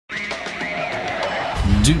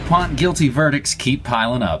DuPont guilty verdicts keep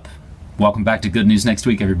piling up. Welcome back to Good News Next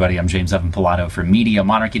Week, everybody. I'm James Evan Pilato from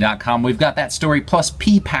Monarchy.com. We've got that story plus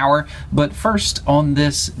P-Power, but first on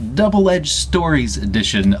this double-edged stories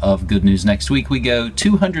edition of Good News Next Week, we go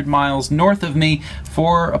 200 miles north of me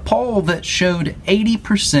for a poll that showed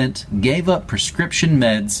 80% gave up prescription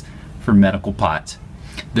meds for medical pot.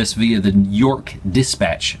 This via the York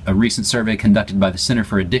Dispatch. A recent survey conducted by the Center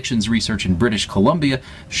for Addictions Research in British Columbia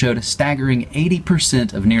showed a staggering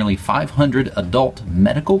 80% of nearly 500 adult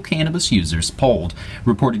medical cannabis users polled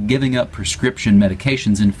reported giving up prescription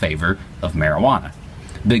medications in favor of marijuana.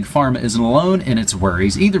 Big Pharma isn't alone in its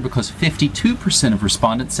worries either, because 52% of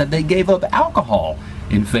respondents said they gave up alcohol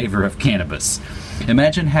in favor of cannabis.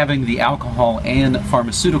 Imagine having the alcohol and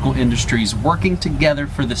pharmaceutical industries working together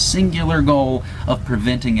for the singular goal of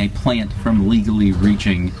preventing a plant from legally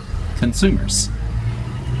reaching consumers.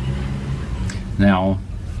 Now,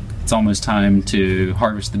 it's almost time to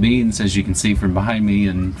harvest the beans, as you can see from behind me,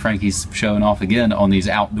 and Frankie's showing off again on these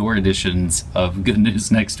outdoor editions of Good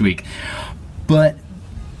News Next Week. But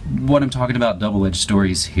what I'm talking about double-edged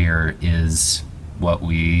stories here is what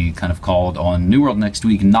we kind of called on New World Next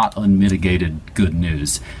Week not unmitigated good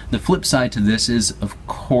news. The flip side to this is, of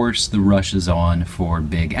course, the rush is on for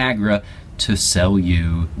Big Agra to sell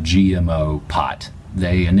you GMO pot.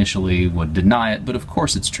 They initially would deny it, but of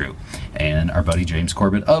course it's true. And our buddy James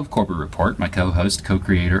Corbett of Corporate Report, my co-host,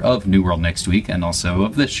 co-creator of New World Next Week, and also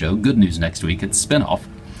of this show, Good News Next Week, its spinoff,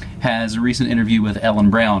 has a recent interview with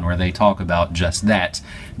Ellen Brown where they talk about just that.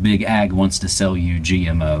 Big Ag wants to sell you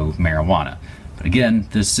GMO marijuana. But again,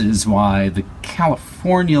 this is why the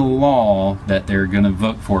California law that they're going to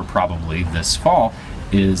vote for probably this fall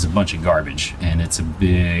is a bunch of garbage, and it's a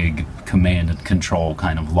big command and control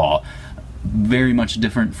kind of law. Very much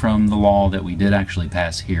different from the law that we did actually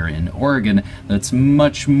pass here in Oregon that's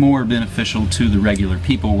much more beneficial to the regular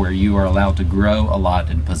people, where you are allowed to grow a lot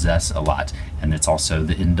and possess a lot. And it's also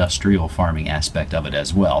the industrial farming aspect of it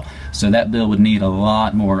as well. So that bill would need a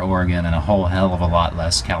lot more Oregon and a whole hell of a lot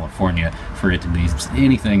less California for it to be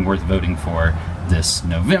anything worth voting for this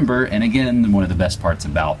November. And again, one of the best parts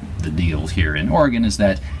about the deal here in Oregon is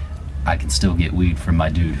that I can still get weed from my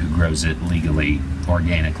dude who grows it legally,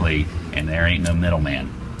 organically, and there ain't no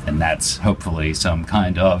middleman. And that's hopefully some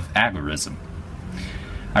kind of agorism.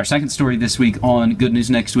 Our second story this week on Good News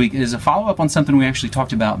Next Week is a follow-up on something we actually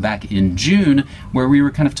talked about back in June, where we were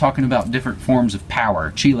kind of talking about different forms of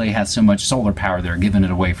power. Chile has so much solar power they're giving it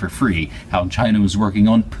away for free, how China was working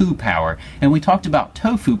on poo power, and we talked about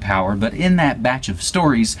tofu power, but in that batch of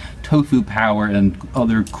stories, tofu power and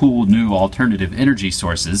other cool new alternative energy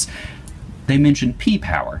sources, they mentioned pea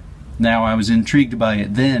power. Now, I was intrigued by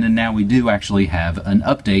it then, and now we do actually have an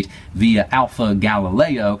update via Alpha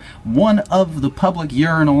Galileo. One of the public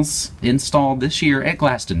urinals installed this year at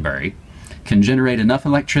Glastonbury can generate enough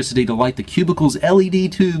electricity to light the cubicle's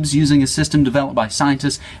LED tubes using a system developed by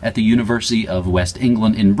scientists at the University of West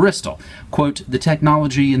England in Bristol. Quote, the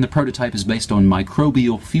technology in the prototype is based on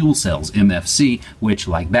microbial fuel cells, MFC, which,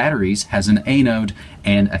 like batteries, has an anode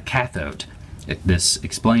and a cathode. This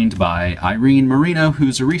explained by Irene Marino,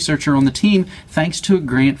 who's a researcher on the team, thanks to a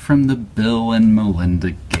grant from the Bill and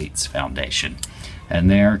Melinda Gates Foundation. And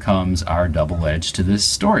there comes our double edge to this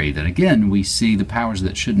story, that again, we see the powers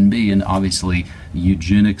that shouldn't be, and obviously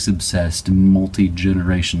eugenics-obsessed,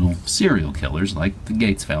 multi-generational serial killers like the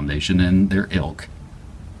Gates Foundation and their ilk.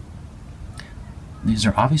 These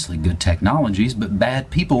are obviously good technologies, but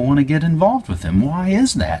bad people want to get involved with them. Why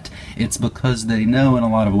is that? It's because they know in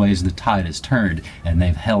a lot of ways the tide is turned, and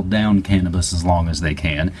they've held down cannabis as long as they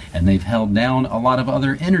can, and they've held down a lot of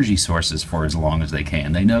other energy sources for as long as they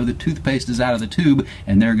can. They know the toothpaste is out of the tube,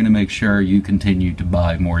 and they're going to make sure you continue to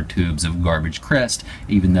buy more tubes of garbage Crest,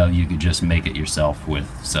 even though you could just make it yourself with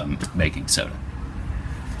some baking soda.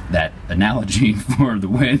 That analogy for the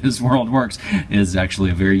way this world works is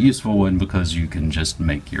actually a very useful one, because you can just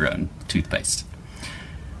make your own toothpaste.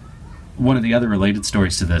 One of the other related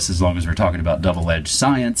stories to this, as long as we're talking about double-edged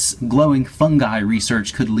science, glowing fungi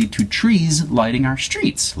research could lead to trees lighting our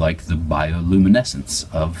streets, like the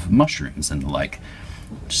bioluminescence of mushrooms and the like.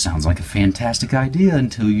 Which sounds like a fantastic idea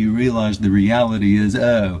until you realize the reality is,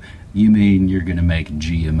 oh, you mean you're going to make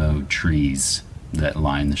GMO trees that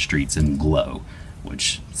line the streets and glow.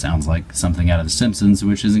 Which sounds like something out of The Simpsons,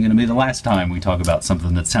 which isn't going to be the last time we talk about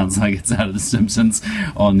something that sounds like it's out of The Simpsons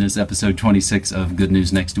on this episode 26 of Good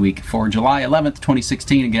News Next Week for July 11th,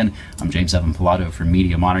 2016. Again, I'm James Evan Pilato from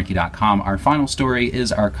MediaMonarchy.com. Our final story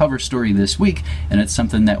is our cover story this week, and it's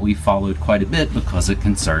something that we followed quite a bit because it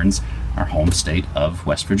concerns our home state of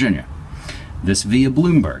West Virginia. This via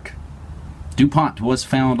Bloomberg. DuPont was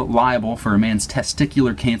found liable for a man's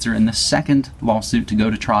testicular cancer in the second lawsuit to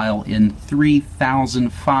go to trial in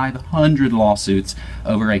 3,500 lawsuits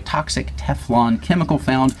over a toxic Teflon chemical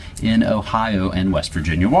found in Ohio and West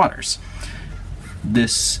Virginia waters.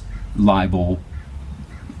 This libel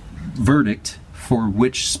verdict, for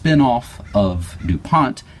which spin-off of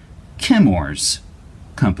DuPont, Chemours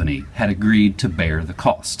company, had agreed to bear the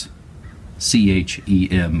cost. Chemours,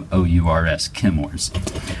 Chemours.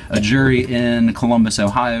 A jury in Columbus,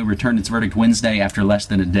 Ohio returned its verdict Wednesday after less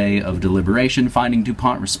than a day of deliberation, finding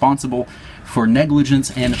DuPont responsible for negligence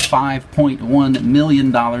and $5.1 million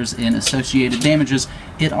in associated damages.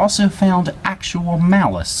 It also found actual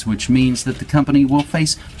malice, which means that the company will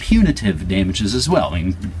face punitive damages as well, I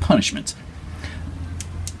mean punishment.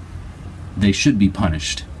 They should be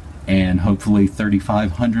punished. And hopefully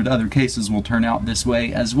 3,500 other cases will turn out this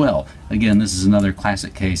way as well. Again, this is another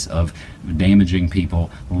classic case of damaging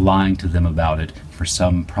people, lying to them about it for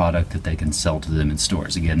some product that they can sell to them in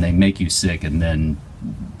stores. Again, they make you sick and then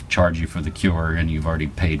charge you for the cure, and you've already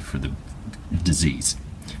paid for the disease.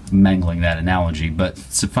 Mangling that analogy, but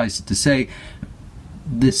suffice it to say,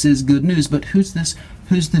 this is good news. But who's this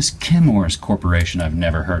Chemours Corporation I've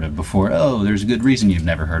never heard of before? Oh, there's a good reason you've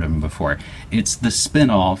never heard of them before. It's the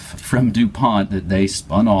spin-off from DuPont that they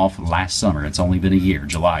spun off last summer. It's only been a year,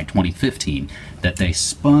 July 2015, that they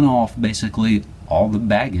spun off basically all the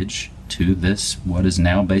baggage to this, what is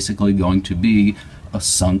now basically going to be a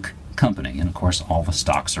sunk company. And of course, all the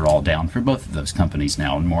stocks are all down for both of those companies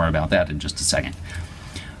now, and more about that in just a second.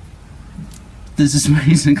 This is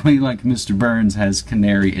basically like Mr. Burns has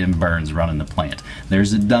Canary M. Burns running the plant.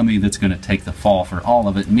 There's a dummy that's going to take the fall for all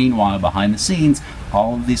of it. Meanwhile, behind the scenes,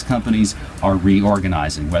 all of these companies are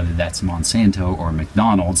reorganizing, whether that's Monsanto or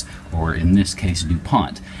McDonald's, or in this case,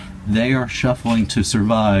 DuPont. They are shuffling to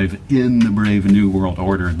survive in the brave new world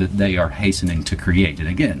order that they are hastening to create. And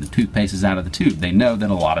again, the toothpaste is out of the tube. They know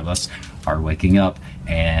that a lot of us are waking up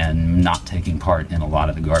and not taking part in a lot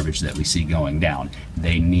of the garbage that we see going down.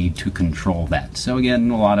 They need to control that. So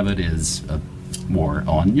again, a lot of it is a war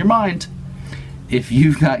on your mind. If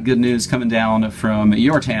you've got good news coming down from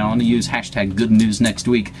your town, use hashtag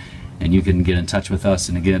 #GoodNewsNextWeek, and you can get in touch with us.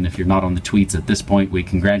 And again, if you're not on the tweets at this point, we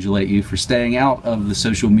congratulate you for staying out of the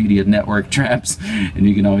social media network traps. And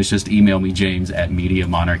you can always just email me,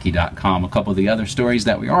 james@MediaMonarchy.com. A couple of the other stories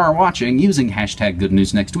that we are watching using hashtag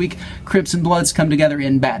 #GoodNewsNextWeek. Crips and Bloods come together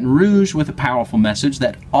in Baton Rouge with a powerful message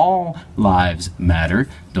that all lives matter.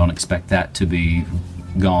 Don't expect that to be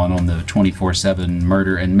gone on the 24/7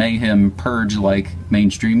 murder and mayhem purge like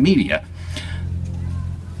mainstream media.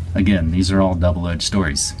 Again, these are all double-edged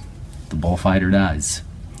stories. The bullfighter dies.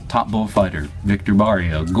 Top bullfighter, Victor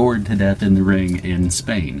Barrio, gored to death in the ring in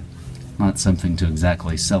Spain. Not something to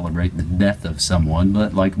exactly celebrate the death of someone,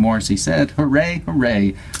 but like Morrissey said, hooray,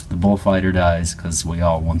 hooray, the bullfighter dies, because we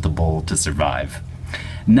all want the bull to survive.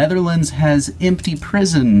 Netherlands has empty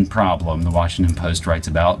prison problem, the Washington Post writes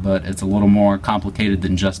about, but it's a little more complicated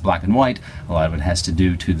than just black and white. A lot of it has to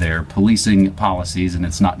do to their policing policies, and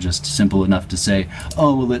it's not just simple enough to say,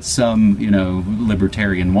 oh, well, it's some,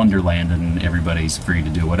 libertarian wonderland and everybody's free to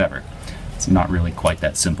do whatever. It's not really quite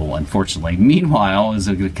that simple, unfortunately. Meanwhile, as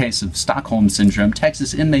a case of Stockholm Syndrome,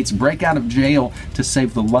 Texas inmates break out of jail to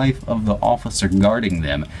save the life of the officer guarding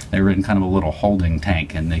them. They were in kind of a little holding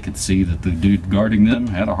tank, and they could see that the dude guarding them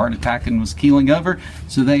had a heart attack and was keeling over,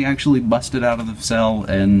 so they actually busted out of the cell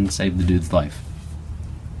and saved the dude's life.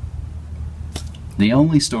 The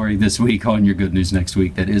only story this week on your Good News Next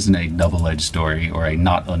Week that isn't a double-edged story or a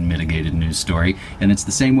not unmitigated news story, and it's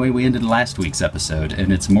the same way we ended last week's episode,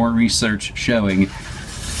 and it's more research showing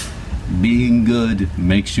being good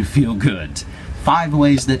makes you feel good. 5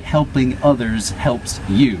 ways that helping others helps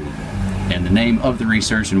you. And the name of the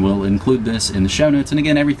research, and we'll include this in the show notes, and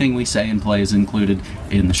again, everything we say and play is included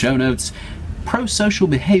in the show notes. Pro-social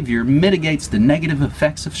behavior mitigates the negative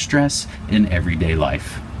effects of stress in everyday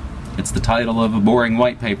life. It's the title of a boring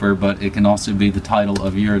white paper, but it can also be the title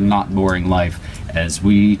of your not boring life as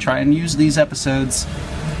we try and use these episodes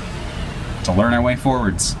to learn our way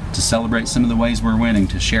forwards, to celebrate some of the ways we're winning,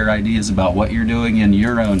 to share ideas about what you're doing in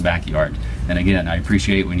your own backyard. And again, I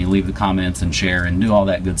appreciate when you leave the comments and share and do all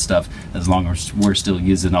that good stuff, as long as we're still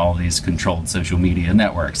using all these controlled social media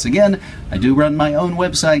networks. Again, I do run my own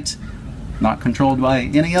website, not controlled by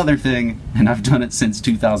any other thing, and I've done it since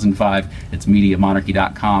 2005. It's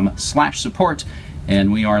MediaMonarchy.com/support.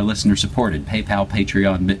 And we are listener supported. PayPal,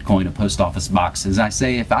 Patreon, Bitcoin, a post office box. As I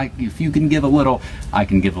say, if you can give a little, I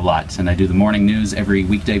can give a lot. And I do the morning news every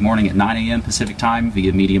weekday morning at 9 a.m. Pacific time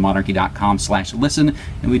via MediaMonarchy.com/listen.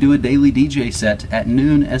 And we do a daily DJ set at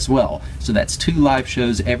noon as well. So that's 2 live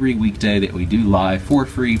shows every weekday that we do live for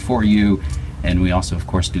free for you. And we also, of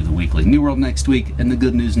course, do the weekly New World next week and the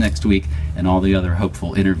Good News next week and all the other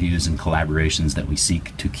hopeful interviews and collaborations that we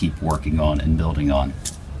seek to keep working on and building on.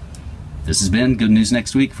 This has been Good News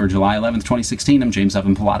Next Week for July 11th, 2016. I'm James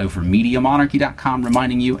Evan Pilato from MediaMonarchy.com,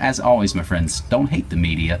 reminding you, as always, my friends, don't hate the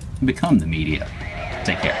media, become the media.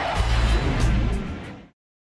 Take care.